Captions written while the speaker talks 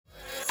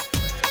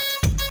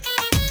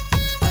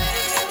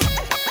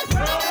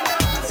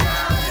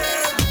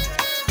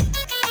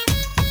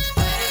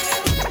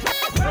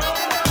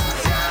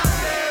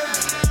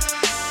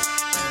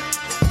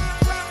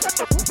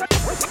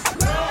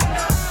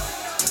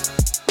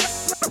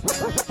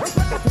What's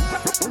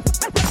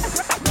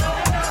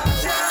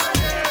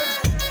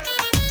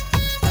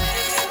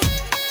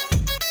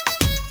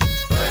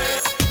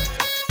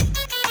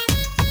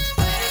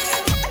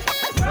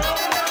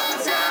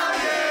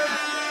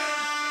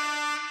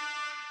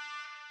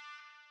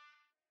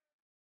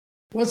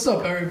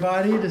up,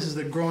 everybody? This is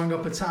the Growing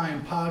Up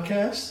Italian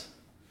podcast.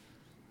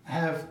 I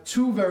have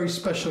two very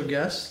special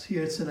guests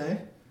here today.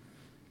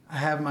 I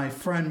have my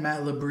friend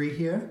Matt Labrie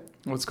here.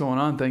 What's going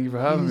on? Thank you for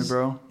having me,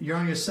 bro. You're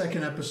on your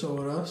second episode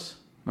with us.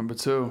 Number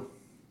 2.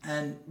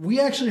 And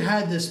we actually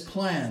had this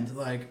planned.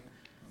 Like,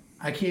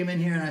 I came in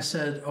here and I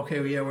said,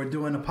 okay, yeah, we're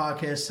doing a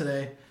podcast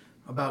today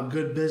about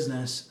good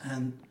business.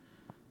 And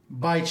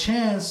by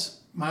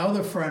chance, my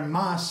other friend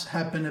Mas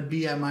happened to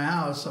be at my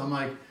house. So I'm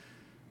like,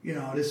 you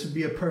know, this would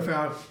be a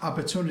perfect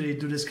opportunity to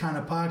do this kind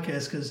of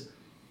podcast because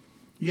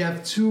you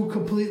have three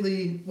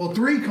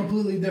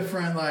completely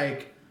different,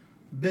 like,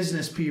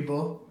 business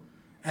people.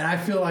 And I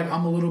feel like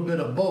I'm a little bit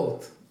of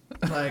both.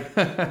 Like,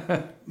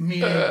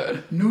 me,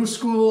 new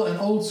school and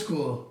old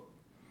school.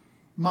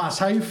 Mas,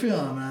 how you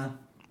feeling, man?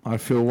 I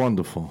feel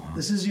wonderful.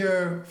 This is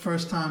your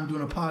first time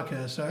doing a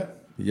podcast, right?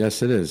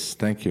 Yes, it is.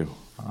 Thank you.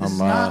 This is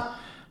not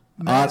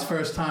Matt's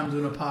first time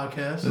doing a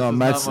podcast. No,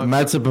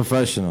 Matt's a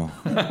professional.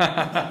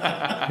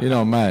 You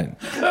know,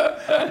 Matt.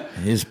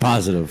 He's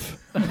positive.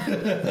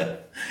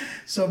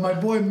 So my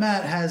boy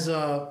Matt has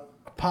a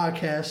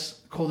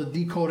podcast called the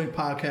Decoding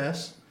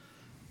Podcast.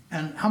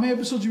 And how many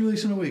episodes you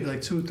release in a week?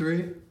 Like 2,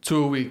 3?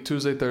 2 a week,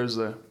 Tuesday,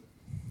 Thursday.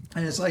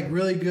 And it's like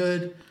really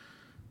good,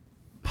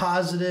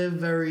 positive,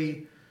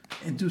 very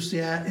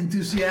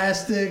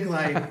enthusiastic,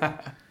 like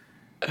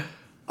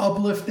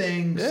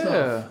uplifting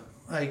stuff.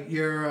 Like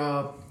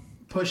you're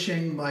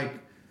pushing like a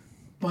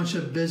bunch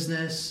of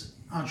business,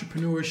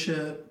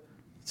 entrepreneurship.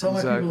 Tell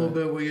my people a little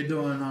bit what you're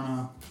doing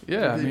on a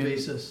daily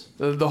basis.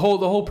 The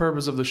whole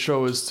purpose of the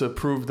show is to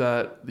prove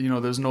that, you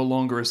know, there's no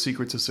longer a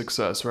secret to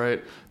success,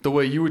 right? The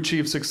way you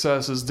achieve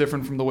success is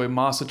different from the way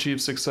Mas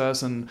achieves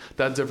success, and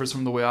that differs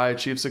from the way I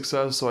achieve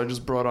success. So I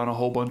just brought on a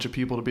whole bunch of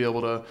people to be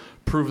able to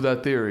prove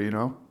that theory, you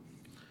know?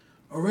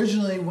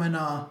 Originally, when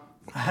I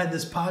had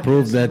this podcast...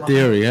 Prove that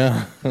theory,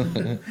 yeah.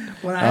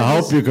 I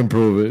hope you can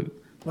prove it.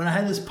 When I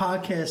had this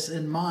podcast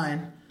in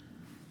mind,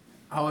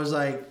 I was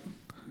like...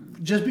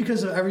 Just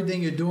because of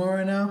everything you're doing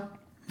right now,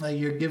 like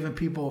you're giving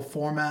people a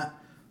format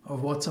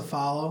of what to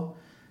follow.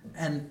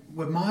 And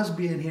with Mas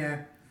being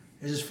here,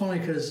 it's just funny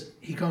because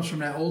he comes from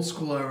that old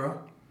school era.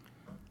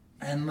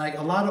 And like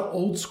a lot of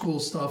old school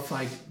stuff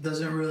like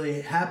doesn't really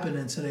happen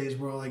in today's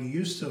world like it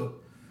used to.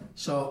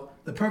 So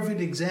the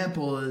perfect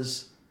example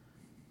is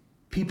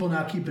people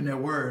not keeping their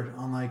word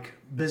on like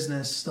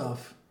business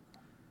stuff.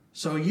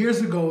 So years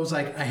ago, it was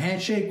like a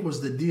handshake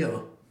was the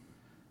deal.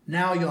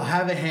 Now you'll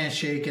have a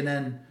handshake and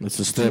then... It's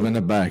a stab in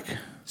the back.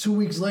 2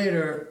 weeks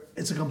later,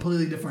 it's a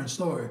completely different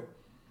story.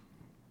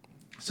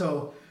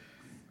 So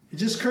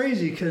it's just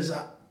crazy because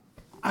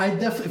I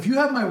definitely... If you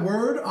have my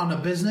word on a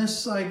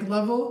business like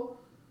level,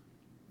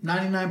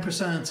 99%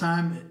 of the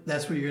time,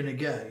 that's what you're going to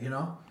get, you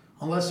know?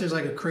 Unless there's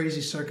like a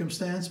crazy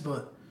circumstance.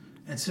 But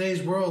in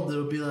today's world,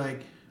 it'll be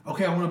like,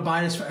 okay, I want to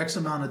buy this for X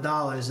amount of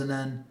dollars. And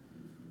then,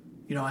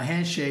 you know, a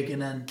handshake and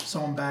then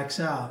someone backs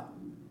out,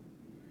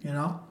 you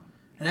know?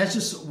 And that's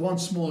just one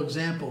small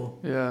example.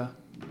 Yeah.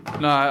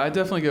 No, I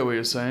definitely get what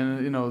you're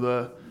saying. You know,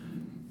 the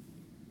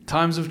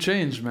times have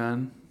changed,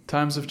 man.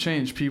 Times have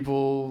changed.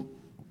 People,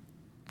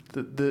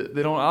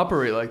 they don't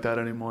operate like that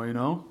anymore, you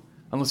know?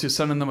 Unless you're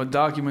sending them a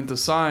document to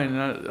sign,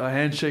 and a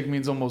handshake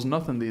means almost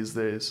nothing these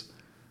days.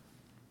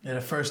 Yeah,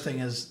 the first thing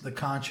is the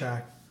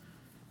contract.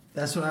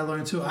 That's what I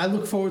learned, too. I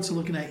look forward to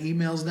looking at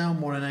emails now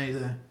more than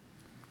anything.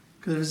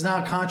 Because if it's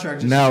not a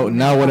contract, just now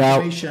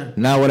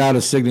without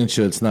a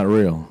signature, it's not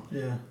real.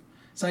 Yeah.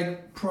 It's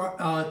like per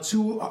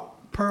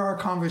our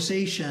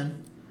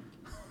conversation,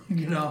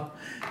 you know,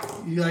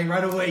 you like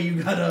right away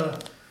you gotta,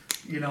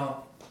 you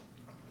know,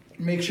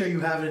 make sure you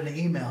have it in the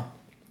email.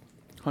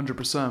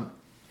 100%.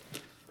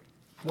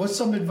 What's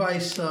some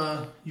advice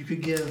you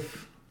could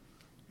give,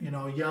 you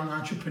know, a young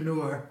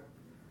entrepreneur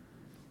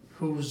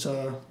who's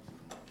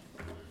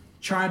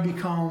trying to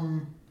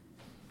become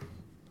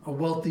a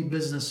wealthy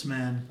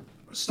businessman?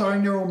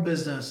 Starting your own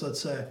business, let's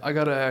say. I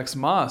gotta ask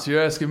Mas.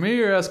 You're asking me or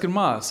you're asking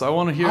Mas? I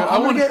want to hear.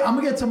 I'm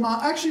gonna get to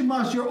Mas. Actually,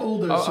 Mas, you're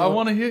older. I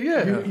want to hear.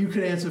 Yeah. You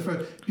could answer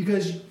first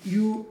because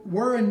you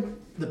were in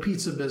the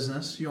pizza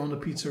business. You owned a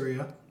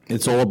pizzeria.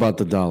 It's all about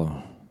the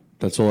dollar.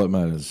 That's all that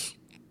matters.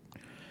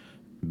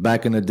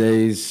 Back in the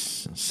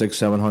days,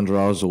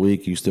 $600-700 a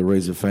week used to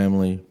raise a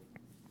family.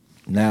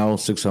 Now,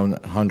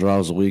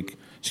 $600 a week.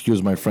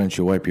 Excuse my French.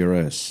 You wipe your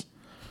ass.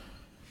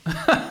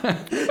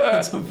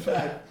 That's a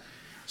fact.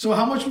 So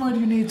how much money do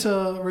you need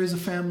to raise a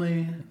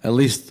family? At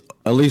least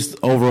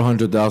over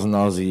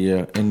 $100,000 a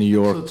year in New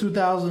York. So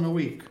 $2,000 a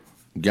week.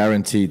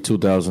 Guaranteed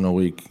 $2,000 a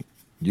week.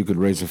 You could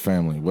raise a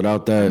family.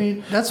 Without that, I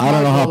mean, that's I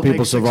don't know how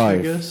people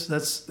survive.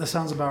 That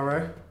sounds about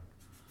right.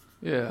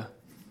 Yeah.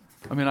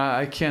 I mean,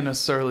 I can't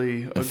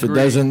necessarily agree. If it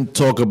doesn't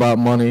talk about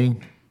money,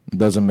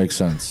 Doesn't make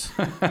sense.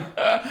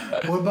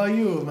 What about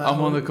you, man?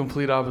 I'm on the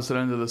complete opposite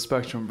end of the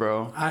spectrum,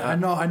 bro. I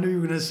knew you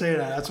were gonna say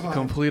that. That's why.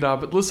 Complete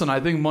opposite. Listen, I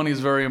think money is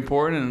very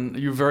important, and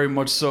you very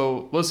much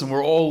so. Listen,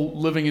 we're all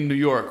living in New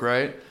York,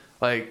 right?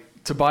 Like,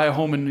 to buy a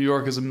home in New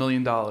York is $1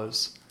 million.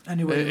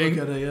 Anyway, you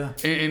look at it,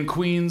 yeah. In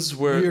Queens,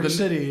 where New York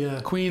City,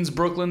 yeah. Queens,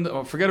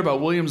 Brooklyn. Forget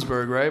about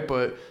Williamsburg, right?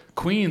 But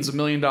Queens, $1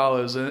 million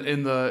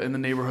in the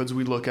neighborhoods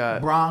we look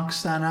at. Bronx,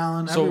 Staten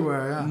Island, So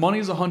everywhere, yeah. money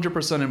is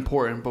 100%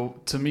 important,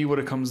 but to me, what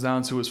it comes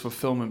down to is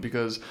fulfillment.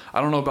 Because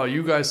I don't know about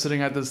you guys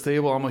sitting at this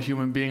table. I'm a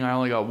human being. I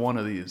only got one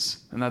of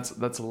these, and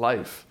that's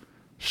life.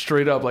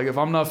 Straight up, like if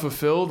I'm not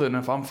fulfilled and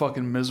if I'm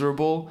fucking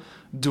miserable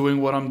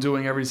doing what I'm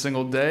doing every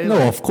single day.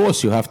 No, of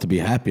course you have to be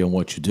happy on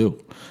what you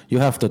do. You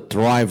have to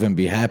thrive and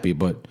be happy,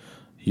 but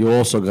you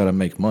also got to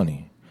make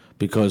money.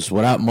 Because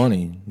without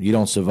money, you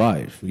don't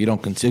survive. You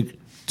don't continue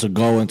to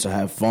go and to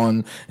have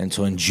fun and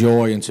to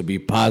enjoy and to be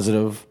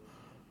positive.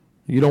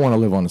 You don't want to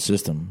live on the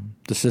system.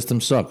 The system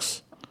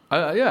sucks.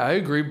 I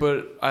agree,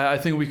 but I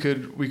think we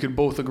could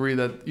both agree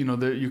that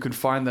that you can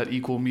find that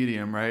equal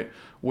medium, right?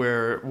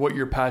 Where what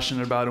you're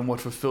passionate about and what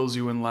fulfills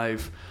you in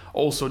life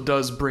also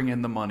does bring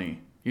in the money,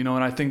 and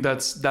I think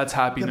that's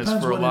happiness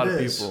Depends for a what lot it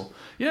of is. people.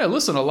 Yeah,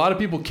 listen, a lot of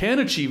people can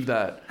achieve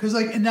that. Because,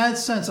 like, in that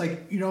sense,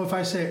 like, if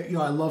I say,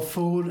 I love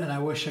food and I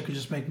wish I could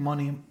just make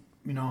money,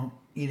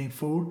 eating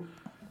food,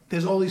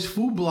 there's all these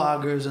food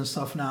bloggers and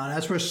stuff now. And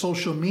that's where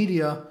social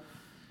media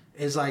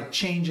is, like,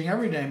 changing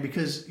everything.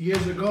 Because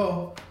years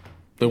ago,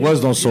 There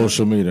was no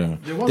social media.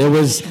 There was There no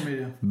was social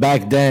media.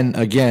 back then.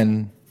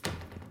 Again,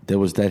 there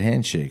was that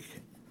handshake.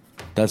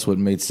 That's what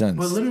made sense.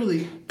 but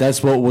literally,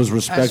 That's what was as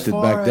respected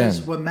far back then.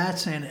 as what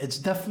Matt's saying, it's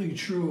definitely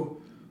true.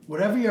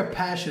 Whatever your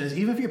passion is,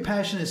 even if your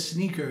passion is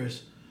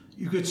sneakers,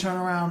 you could turn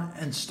around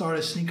and start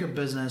a sneaker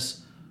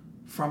business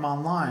from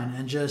online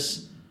and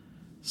just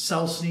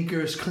sell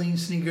sneakers, clean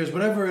sneakers,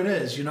 whatever it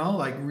is,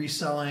 like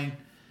reselling.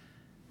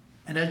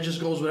 And that just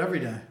goes with every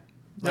day.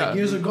 Like Yeah.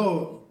 years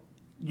ago,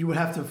 you would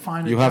have to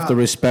find a You job. have to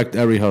respect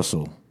every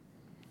hustle.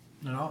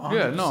 Yeah,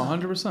 no,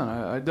 100%. 100%.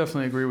 I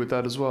definitely agree with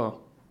that as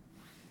well.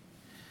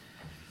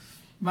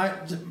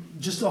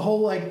 Just the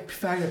whole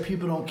fact that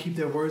people don't keep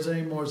their words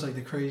anymore is like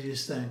the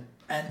craziest thing.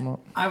 And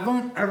I've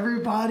learned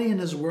everybody in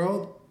this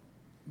world,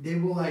 they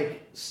will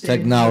stay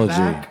Technology.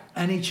 back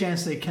any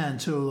chance they can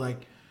too.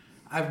 Like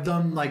I've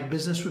done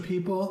business with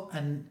people,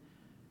 and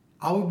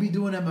I would be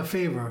doing them a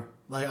favor.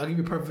 Like I'll give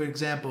you a perfect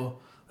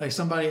example. Like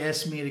somebody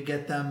asked me to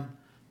get them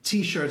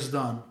T-shirts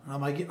done, and I'm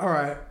like, all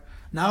right.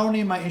 Not only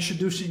am I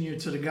introducing you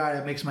to the guy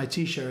that makes my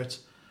T-shirts,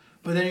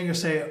 but then you're gonna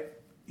say,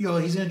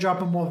 he's gonna drop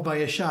them off by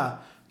your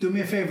shop. Do me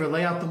a favor,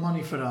 lay out the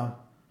money for them,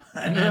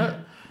 and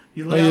then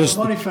you lay out the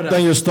money for them.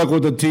 Then you're stuck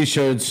with the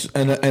T-shirts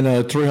and a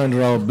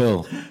 $300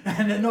 bill.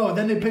 And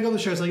then they pick up the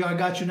shirts like, I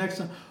got you next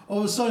time. All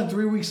of a sudden,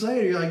 3 weeks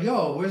later, you're like,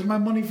 where's my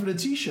money for the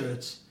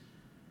T-shirts?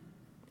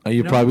 And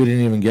you probably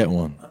didn't even get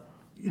one.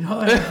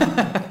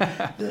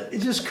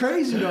 It's just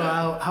crazy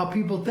though how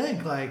people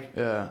think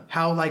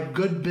how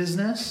good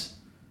business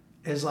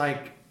is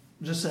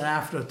just an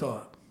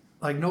afterthought.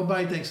 Like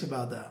nobody thinks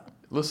about that.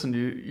 Listen,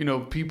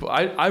 people.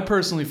 I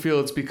personally feel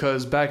it's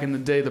because back in the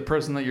day, the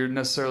person that you're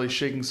necessarily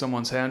shaking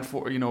someone's hand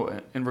for,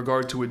 in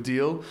regard to a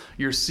deal,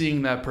 you're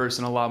seeing that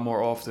person a lot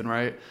more often,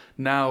 right?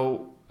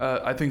 Now,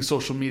 I think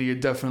social media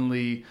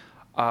definitely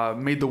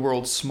made the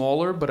world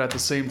smaller, but at the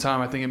same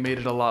time, I think it made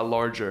it a lot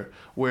larger.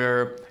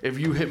 Where if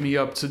you hit me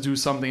up to do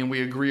something and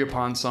we agree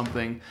upon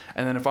something,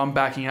 and then if I'm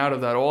backing out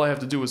of that, all I have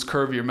to do is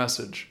curve your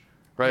message,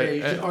 right?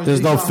 Yeah,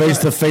 There's no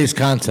face-to-face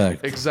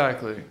contact.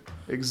 Exactly.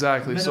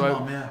 Minimum,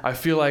 So I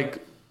feel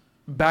like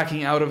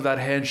backing out of that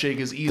handshake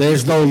is easy.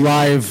 There's no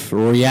live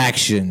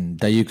reaction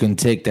that you can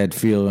take that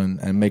feel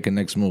and make a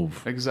next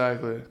move.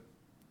 Exactly.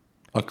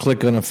 A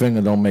click on a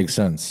finger don't make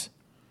sense.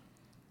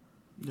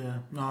 Yeah,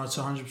 no, it's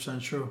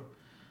 100% true.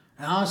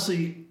 And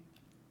honestly,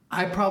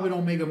 I probably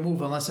don't make a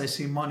move unless I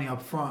see money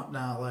up front.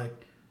 Now,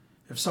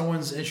 if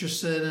someone's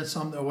interested in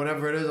something or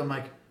whatever it is, I'm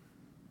like,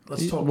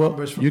 let's talk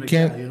numbers from you the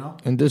can't, guy,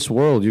 In this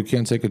world, you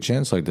can't take a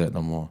chance like that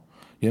no more.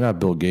 You're not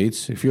Bill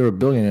Gates. If you're a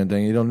billionaire,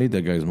 then you don't need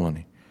that guy's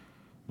money.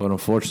 But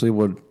unfortunately,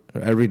 we're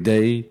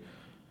everyday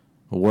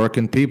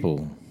working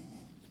people.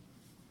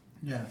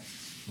 Yeah.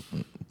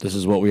 This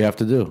is what we have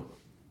to do.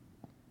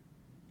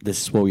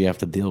 This is what we have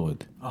to deal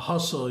with. A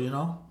hustle,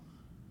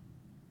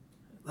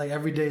 Like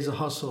every day is a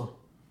hustle.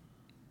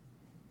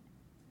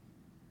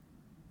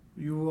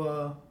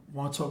 You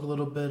want to talk a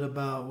little bit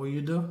about what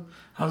you do?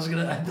 I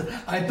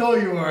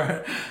thought you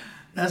were.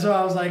 That's why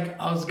I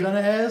was gonna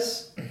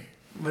ask,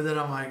 but then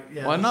I'm like,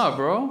 yeah. Why not,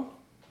 bro?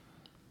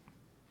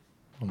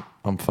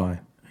 I'm fine.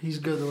 He's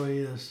good the way he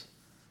is.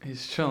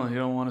 He's chilling. You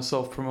don't want to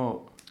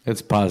self-promote.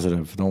 It's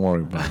positive. Don't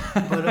worry about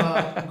it.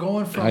 But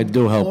going from I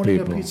do help owning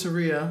people. a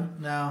pizzeria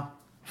now.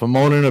 From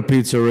owning a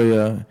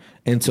pizzeria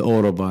into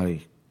auto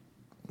body,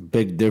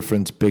 big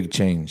difference, big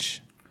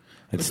change.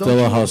 It's But still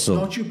a don't you- hustle.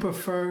 Don't you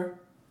prefer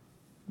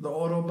the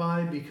auto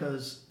buy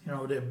because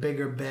they're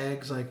bigger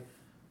bags,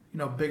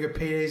 bigger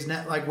paydays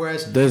net?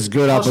 Whereas There's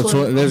good hustling-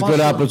 opportunity. There's good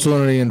hustling-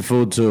 opportunity in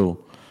food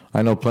too.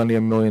 I know plenty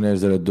of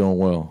millionaires that are doing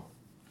well.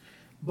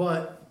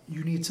 But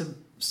you need to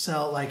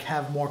sell, like,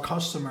 have more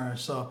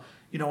customers. So,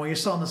 you know, when you're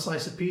selling a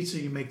slice of pizza,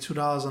 you make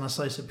 $2 on a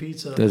slice of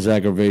pizza. There's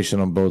aggravation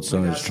on both You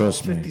gotta sides. sell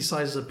Trust 50 me.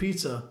 slices of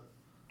pizza.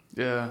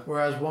 Yeah.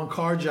 Whereas one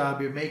car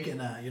job, you're making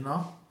that, you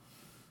know?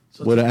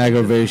 So With it's an a big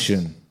aggravation.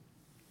 difference.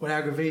 With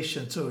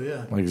aggravation, too,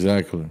 yeah.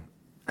 Exactly.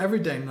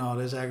 Everything, no,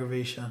 there's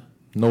aggravation.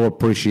 No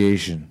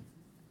appreciation.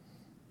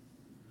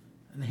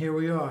 And here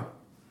we are.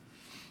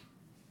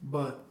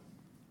 But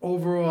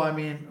overall, I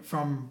mean,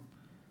 from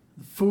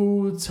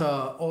food to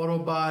auto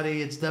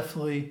body, it's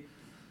definitely,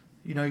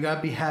 you know, you got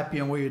to be happy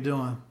on what you're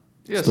doing.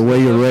 Yes, the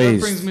way you're that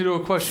raised. brings me to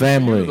a question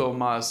Family. for you, though,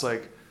 Mas.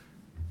 Like,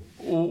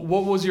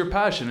 what was your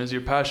passion? Is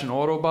your passion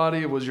auto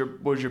body? Was your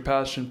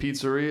passion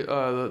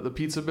pizzeria? The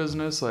pizza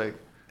business? Like,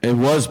 It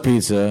was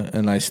pizza,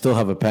 and I still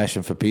have a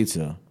passion for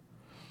pizza.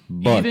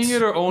 But, eating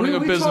it or owning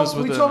a business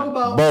we within talk it?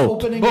 about Both.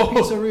 opening Both. a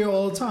pizzeria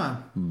all the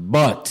time.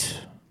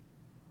 but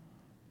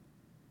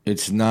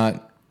it's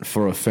not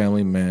for a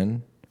family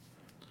man.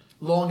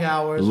 Long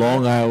hours.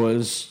 Long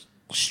hours,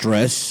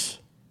 stress,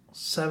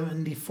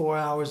 74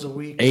 hours a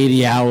week.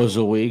 80 hours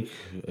a week.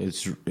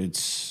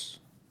 It's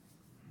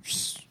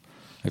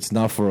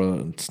not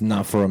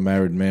for a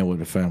married man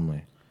with a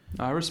family.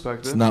 I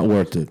respect It's it. not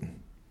worth it.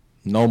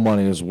 No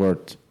money is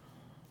worth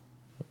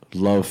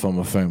love from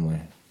a family.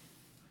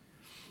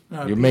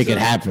 No, You make it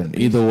happen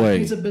either way.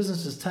 Pizza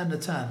business is 10 to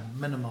 10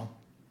 minimum.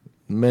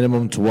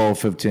 Minimum 12,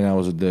 15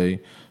 hours a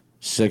day,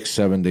 6,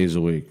 7 days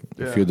a week.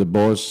 Yeah. If you're the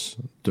boss,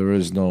 there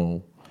is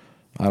no,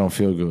 I don't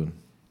feel good.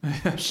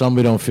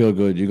 Somebody don't feel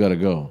good, you got to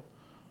go.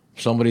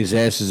 Somebody's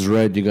ass is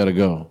red, you got to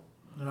go.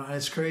 You know, and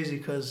it's crazy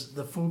because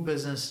the food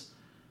business,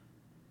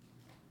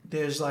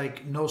 there's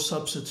like no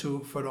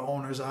substitute for the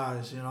owner's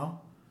eyes, you know?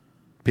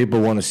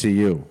 People want to see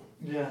you.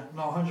 Yeah,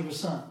 no,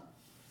 100%.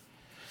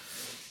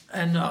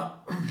 And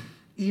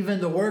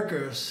even the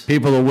workers,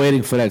 People are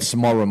waiting for that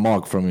small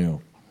remark from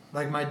you.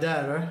 like my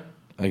dad, right?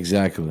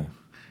 Exactly.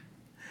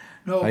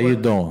 No, How you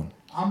but doing?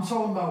 I'm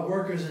talking about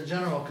workers in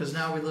general because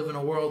now we live in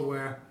a world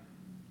where,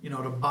 you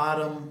know, the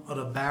bottom of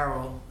the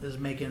barrel is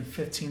making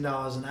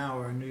 $15 an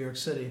hour in New York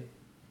City.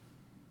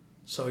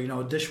 So, you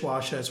know, a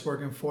dishwasher that's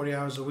working 40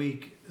 hours a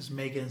week is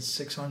making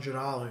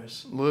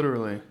 $600.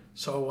 Literally.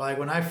 So, like,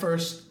 when I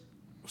first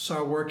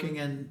started working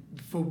in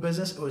the food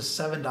business, it was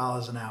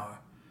 $7 an hour.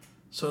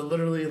 So, it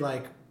literally,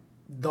 like,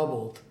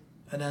 doubled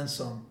and then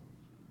some.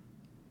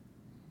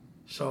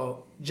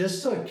 So,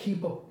 just to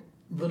keep a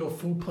little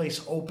food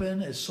place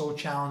open is so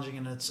challenging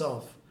in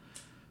itself.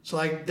 So,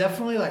 like,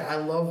 definitely, like, I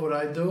love what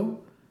I do,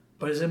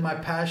 but is it my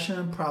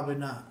passion? Probably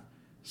not.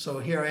 So,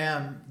 here I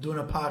am doing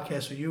a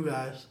podcast with you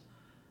guys.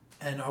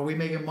 And are we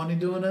making money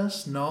doing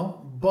this?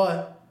 No.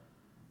 But,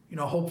 you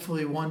know,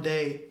 hopefully one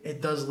day it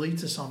does lead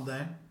to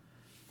something.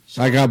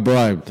 I got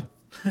bribed.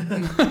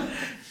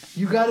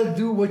 You got to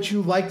do what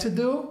you like to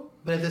do,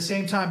 but at the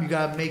same time, you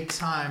got to make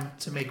time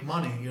to make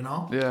money, you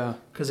know? Yeah.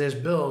 Because there's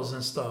bills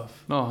and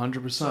stuff. No,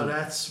 100%. So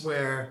that's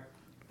where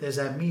there's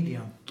that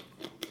medium. You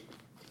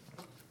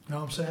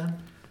know what I'm saying?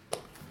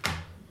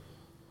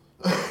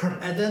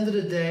 At the end of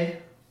the day,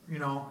 you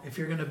know, if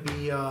you're going to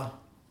be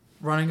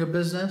running a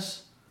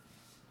business,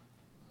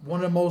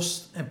 one of the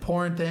most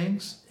important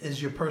things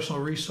is your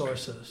personal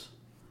resources.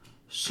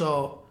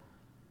 So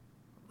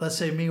let's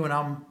say me when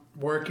I'm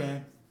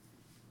working,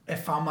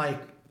 if I'm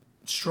like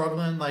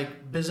struggling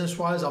like business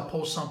wise, I'll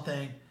post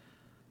something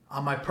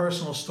on my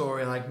personal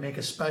story, like make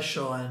a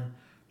special and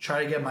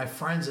try to get my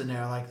friends in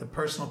there, like the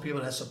personal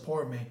people that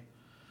support me.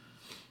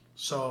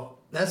 So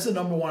that's the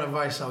number one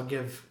advice I'll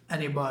give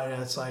anybody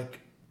that's like,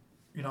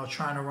 you know,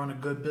 trying to run a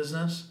good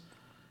business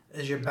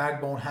is your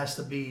backbone has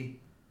to be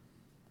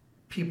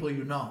people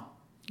you know.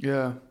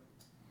 Yeah.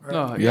 Right?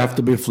 No, You have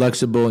to be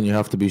flexible and you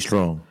have to be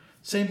strong.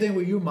 Same thing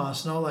with you,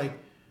 Mas. No, like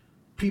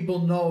people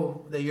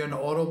know that you're in the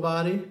auto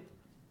body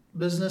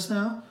business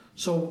now.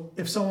 So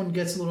if someone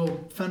gets a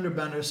little fender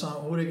bender or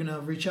something, who are they gonna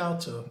reach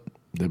out to?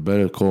 They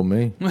better call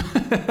me.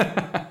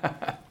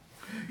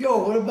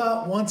 Yo, what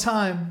about one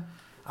time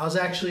I was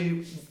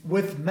actually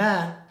with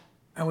Matt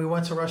and we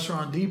went to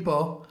Restaurant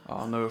Depot.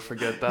 I'll never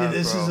forget that. Yeah,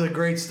 this bro. is a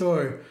great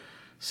story.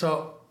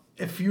 So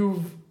if you're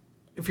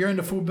in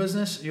the food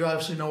business, you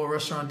obviously know what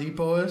Restaurant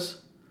Depot is.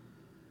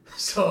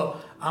 So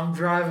I'm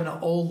driving an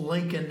old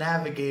Lincoln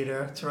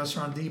Navigator to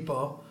Restaurant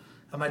Depot,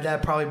 and my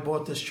dad probably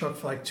bought this truck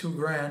for like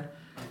 $2,000.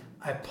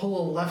 I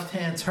pull a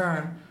left-hand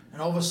turn,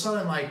 and all of a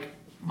sudden, like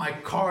my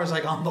car is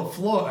like on the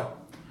floor.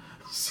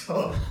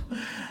 So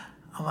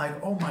I'm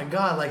like, oh my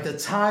God, like the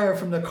tire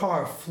from the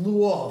car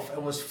flew off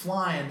and was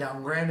flying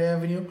down Grand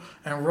Avenue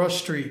and Rush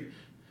Street.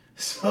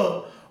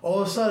 So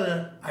all of a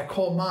sudden, I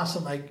called Mas.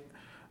 I'm like,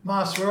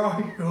 Mas, where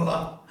are you?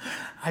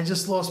 I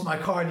just lost my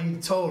car,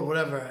 need towed,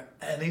 whatever.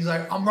 And he's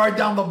like, I'm right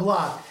down the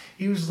block.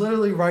 He was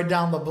literally right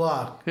down the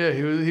block. Yeah,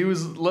 he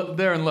was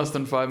there in less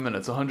than 5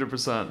 minutes,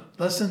 100%.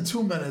 Less than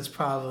 2 minutes,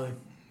 probably.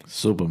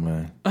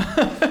 Superman.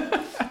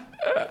 I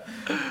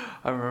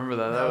remember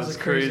that. That was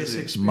the craziest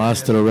crazy. experience.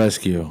 Master the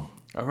rescue.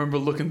 I remember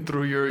looking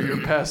through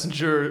your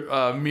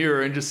passenger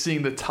mirror and just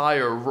seeing the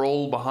tire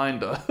roll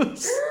behind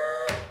us.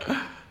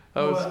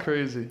 That was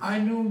crazy. I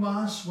knew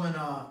Mas when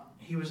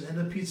he was in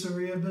the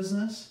pizzeria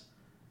business,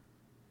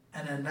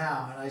 and then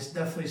now, and I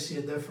definitely see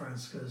a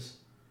difference because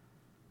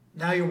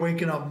now you're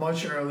waking up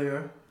much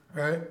earlier,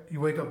 right? You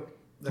wake up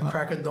the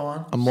crack of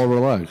dawn. I'm more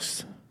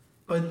relaxed.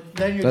 But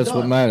then you're That's done.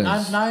 what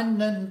matters.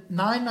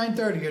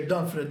 9:30, you're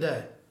done for the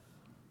day.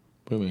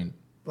 What do you mean?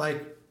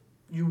 Like,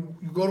 you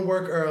go to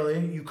work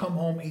early, you come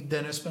home, eat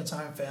dinner, spend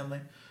time with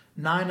family.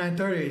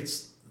 9:30,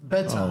 it's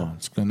bedtime. Oh,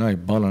 it's good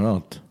night.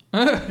 Buonanotte.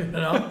 You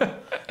know?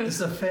 It's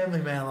a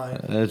family man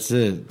life. That's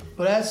it.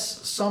 But that's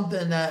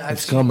something that I've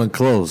It's coming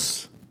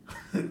close.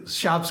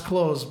 shops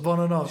closed,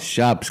 buonanotte.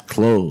 Shops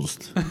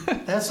closed.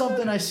 That's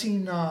something I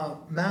seen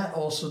Matt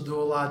also do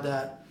a lot.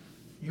 That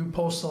you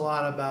post a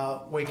lot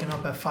about waking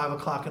up at 5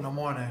 o'clock in the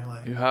morning.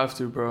 Like, You have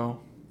to, bro.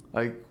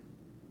 Like,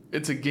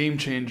 it's a game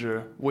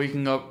changer.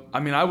 Waking up. I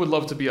mean, I would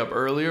love to be up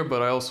earlier,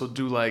 but I also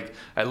do like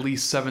at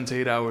least 7 to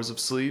 8 hours of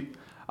sleep.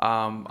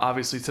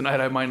 Obviously, tonight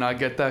I might not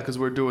get that because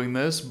we're doing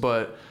this,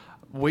 but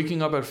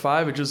waking up at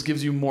 5, it just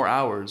gives you more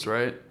hours,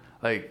 right?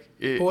 Like,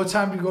 but what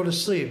time do you go to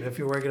sleep if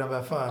you're waking up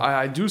at 5?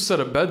 I do set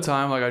a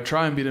bedtime. Like, I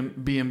try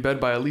and be in bed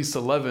by at least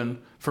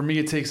 11. For me,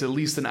 it takes at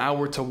least an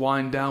hour to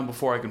wind down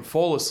before I can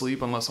fall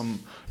asleep, unless I'm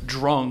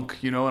drunk,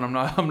 you know. And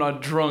I'm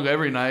not drunk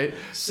every night.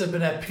 Sipping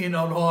that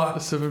Pinot Noir.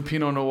 Sipping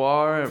Pinot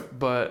Noir,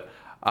 but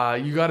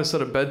you got to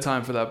set a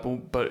bedtime for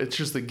that. But it's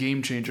just a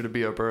game changer to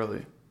be up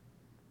early.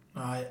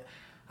 I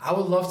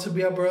would love to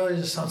be up early,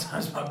 just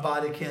sometimes my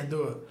body can't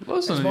do it.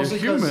 Listen, you're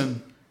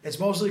human. It's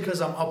mostly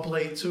because I'm up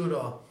late too,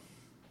 though.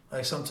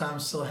 Like,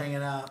 sometimes still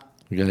hanging out.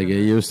 You gotta get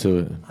used to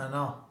it. I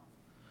know.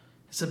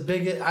 It's a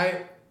big...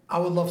 I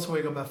would love to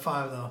wake up at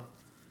 5, though.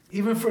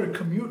 Even for the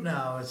commute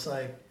now, it's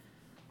like...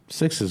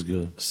 6 is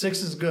good.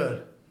 6 is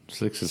good.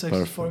 6 is 6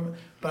 perfect. is 40,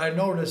 but I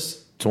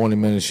noticed...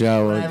 20-minute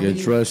shower, when I get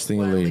leave- dressed, and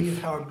you when I leave.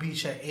 leave Howard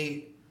Beach at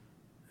 8,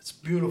 it's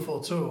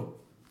beautiful, too.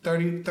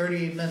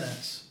 38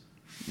 minutes.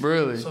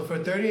 Really? So for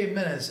 38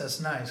 minutes, that's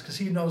nice, because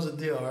he knows the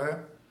deal, right?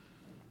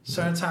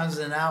 Certain times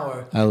in an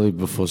hour, I leave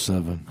before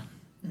 7.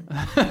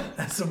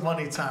 that's the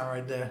money time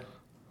right there.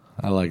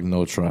 I like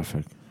no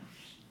traffic.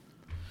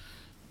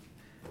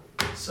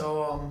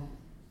 So,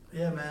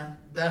 yeah, man,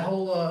 that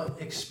whole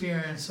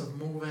experience of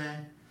moving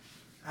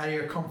out of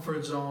your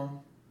comfort zone,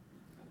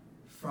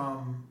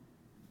 from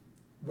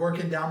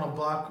working down the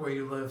block where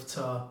you live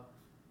to,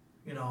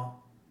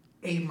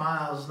 8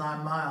 miles,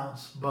 9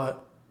 miles,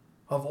 but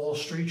of all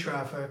street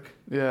traffic,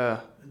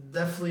 Yeah.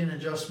 definitely an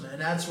adjustment.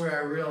 And that's where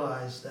I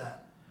realized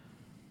that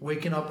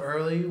waking up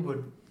early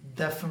would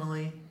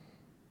definitely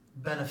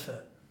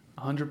benefit.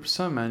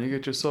 100%, man. You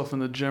get yourself in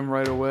the gym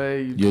right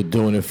away. You're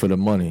doing it for the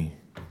money.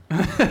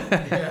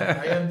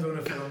 Yeah, I am doing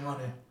it for the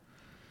money.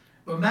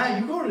 But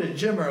Matt, you go to the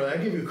gym early. I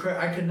give you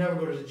credit. I could never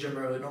go to the gym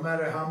early, no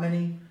matter how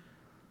many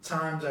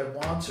times I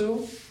want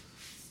to.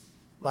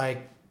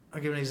 Like,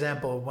 I'll give an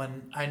example.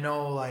 When I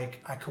know,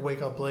 like, I could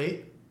wake up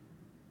late,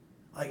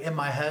 like, in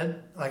my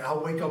head, like,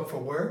 I'll wake up for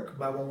work,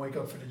 but I won't wake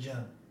up for the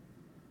gym.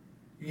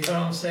 You know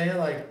what I'm saying?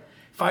 Like,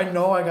 if I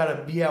know I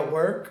gotta be at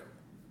work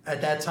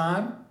at that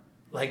time,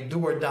 like, do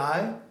or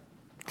die.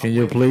 Can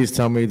you please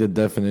tell me the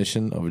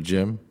definition of a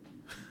gym?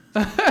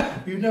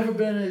 You've never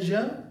been in a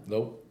gym?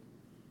 Nope.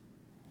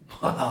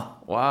 Wow.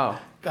 Wow.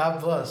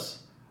 God bless.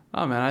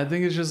 Oh, man, I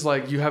think it's just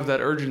like you have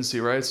that urgency,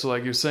 right? So,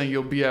 like you're saying,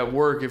 you'll be at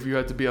work if you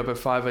had to be up at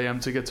 5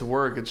 a.m. to get to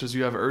work. It's just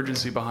you have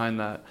urgency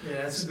behind that.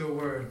 Yeah, that's a good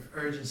word.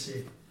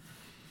 Urgency.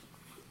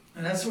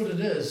 And that's what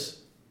it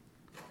is.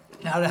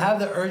 Now, to have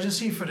the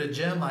urgency for the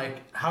gym,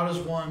 like, how does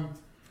one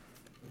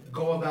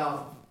go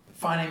about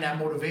finding that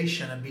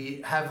motivation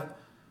and have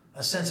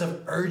a sense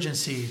of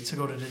urgency to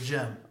go to the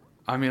gym?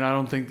 I mean,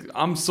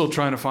 I'm still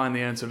trying to find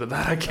the answer to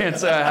that. I can't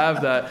say I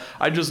have that.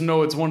 I just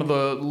know it's one of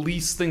the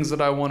least things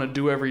that I want to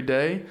do every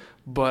day,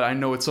 but I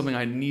know it's something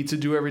I need to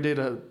do every day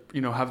to,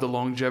 have the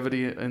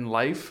longevity in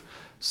life.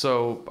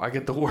 So I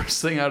get the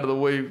worst thing out of the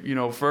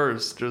way,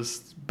 first.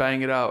 Just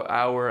bang it out,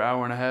 hour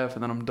and a half,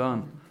 and then I'm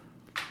done.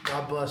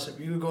 God bless. If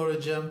you could go to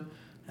the gym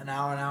an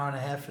hour and a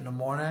half in the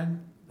morning,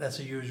 that's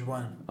a huge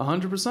win.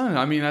 100%.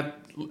 I mean,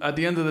 at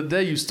the end of the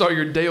day, you start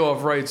your day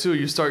off right, too.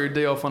 You start your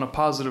day off on a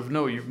positive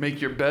note. You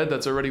make your bed.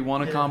 That's already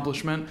one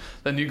accomplishment.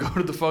 Then you go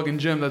to the fucking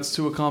gym. That's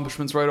 2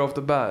 accomplishments right off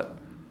the bat.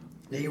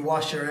 Then you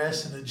wash your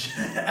ass in the gym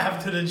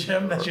after the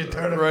gym. That's your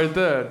third. Right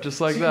there, just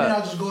like that. Then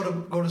I'll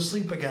just go to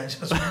sleep again.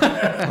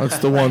 That's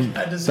the one.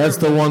 That's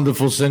the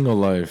wonderful single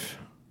life.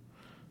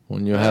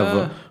 When you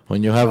have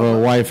a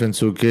wife and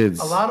 2 kids.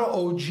 A lot of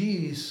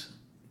OGs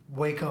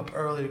wake up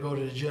early to go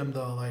to the gym,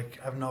 though. Like,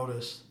 I've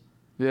noticed.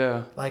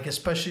 Yeah. Like,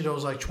 especially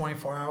those, like,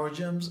 24-hour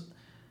gyms.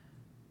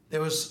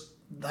 There was,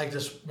 like,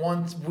 this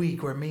one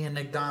week where me and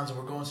Nick Donza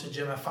were going to the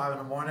gym at 5 in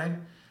the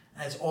morning.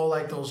 And it's all,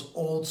 like, those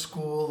old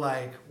school,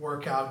 like,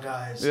 workout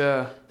guys.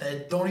 Yeah.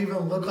 That don't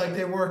even look like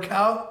they work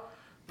out.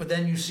 But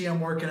then you see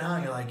them working out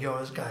and you're like, yo,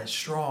 this guy's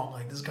strong.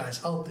 Like, this guy's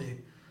healthy.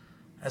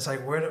 It's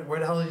like, where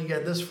the hell did you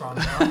get this from,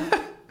 you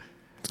know?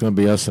 It's going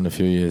to be us in a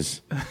few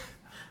years.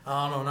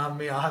 I don't know, not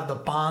me. I'll have the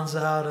bonds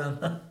out,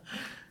 and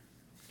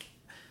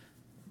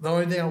the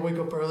only thing I wake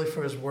up early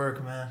for is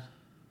work, man.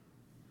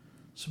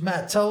 So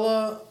Matt,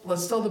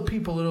 let's tell the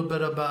people a little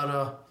bit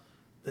about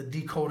the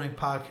Decoding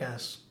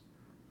Podcast.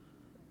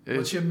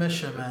 What's your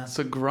mission, man? It's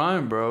a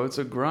grind, bro. It's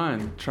a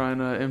grind. Trying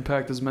to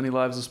impact as many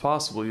lives as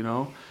possible, you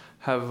know?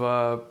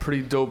 Have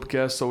pretty dope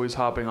guests always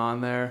hopping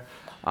on there.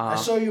 I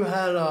saw you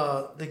had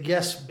the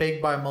guest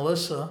baked by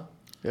Melissa.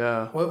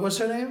 Yeah. What's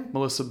her name?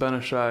 Melissa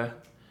Benishai.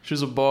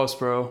 She's a boss,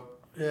 bro.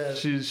 Yeah.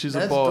 She's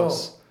a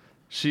boss. Dope.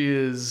 She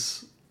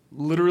is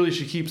literally,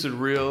 she keeps it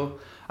real.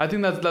 I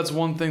think that's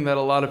one thing that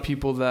a lot of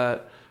people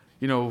that,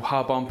 you know,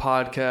 hop on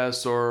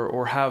podcasts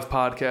or have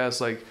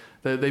podcasts, like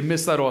they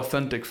miss that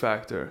authentic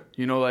factor.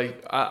 You know,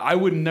 like I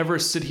would never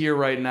sit here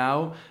right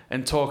now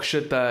and talk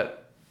shit that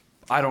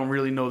I don't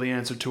really know the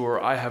answer to,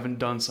 or I haven't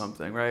done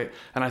something, right?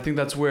 And I think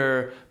that's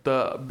where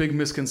the big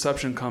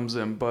misconception comes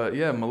in. But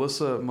yeah,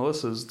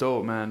 Melissa's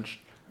dope, man.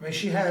 I mean,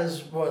 she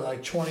has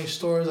like 20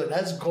 stores. Like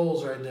that's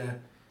goals right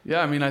there.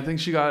 Yeah, I mean, I think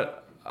she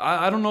got.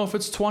 I don't know if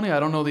it's 20. I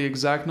don't know the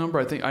exact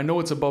number. I know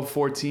it's above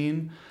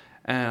 14.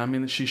 And I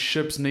mean, she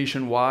ships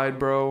nationwide,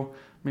 bro.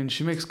 I mean,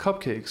 she makes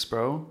cupcakes,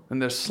 bro,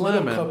 and they're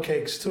slamming. Little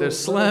cupcakes too. They're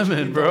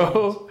slamming,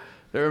 bro.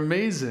 They're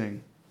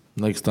amazing.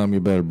 Next time you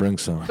better bring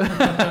some.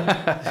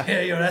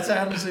 Yeah, yo, that's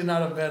honestly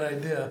not a bad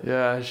idea.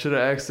 Yeah, I should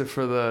have asked it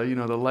for the, you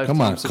know, the lifetime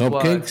Come on,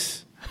 supply.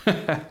 cupcakes.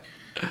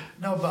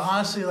 No, but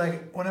honestly,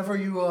 like whenever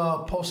you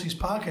post these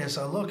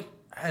podcasts, I look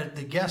at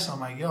the guests. I'm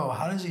like, yo,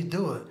 how does he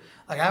do it?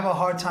 Like I have a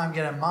hard time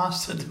getting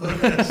Moss to do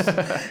this.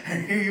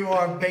 And here you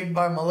are, baked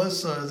by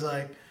Melissa. It's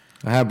like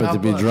I happen to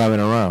be driving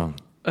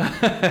around.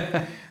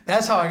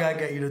 That's how I gotta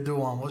get you to do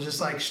one. We'll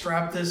just like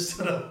strap this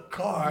to the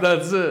car.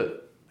 That's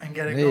it. And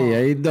get it going. Hey,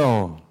 how you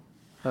doing?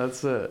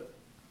 That's it.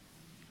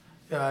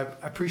 Yeah,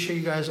 I appreciate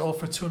you guys all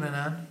for tuning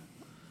in.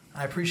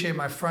 I appreciate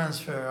my friends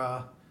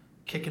for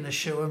kicking this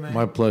shit with me.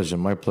 My pleasure.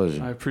 My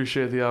pleasure. I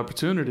appreciate the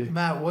opportunity.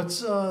 Matt,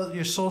 what's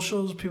your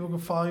socials people can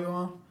follow you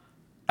on?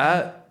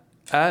 At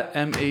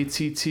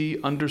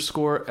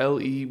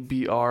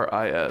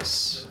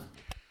MATT_LEBRIS.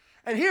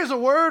 And here's a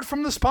word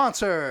from the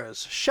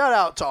sponsors. Shout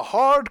out to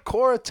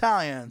Hardcore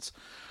Italians.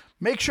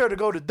 Make sure to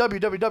go to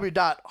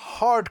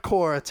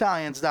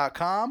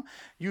www.hardcoreitalians.com.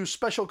 Use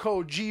special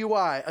code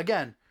GUI.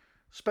 Again,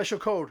 special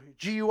code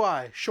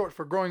GUI, short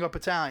for Growing Up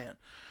Italian,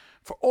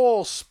 for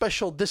all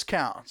special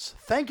discounts.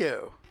 Thank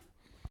you.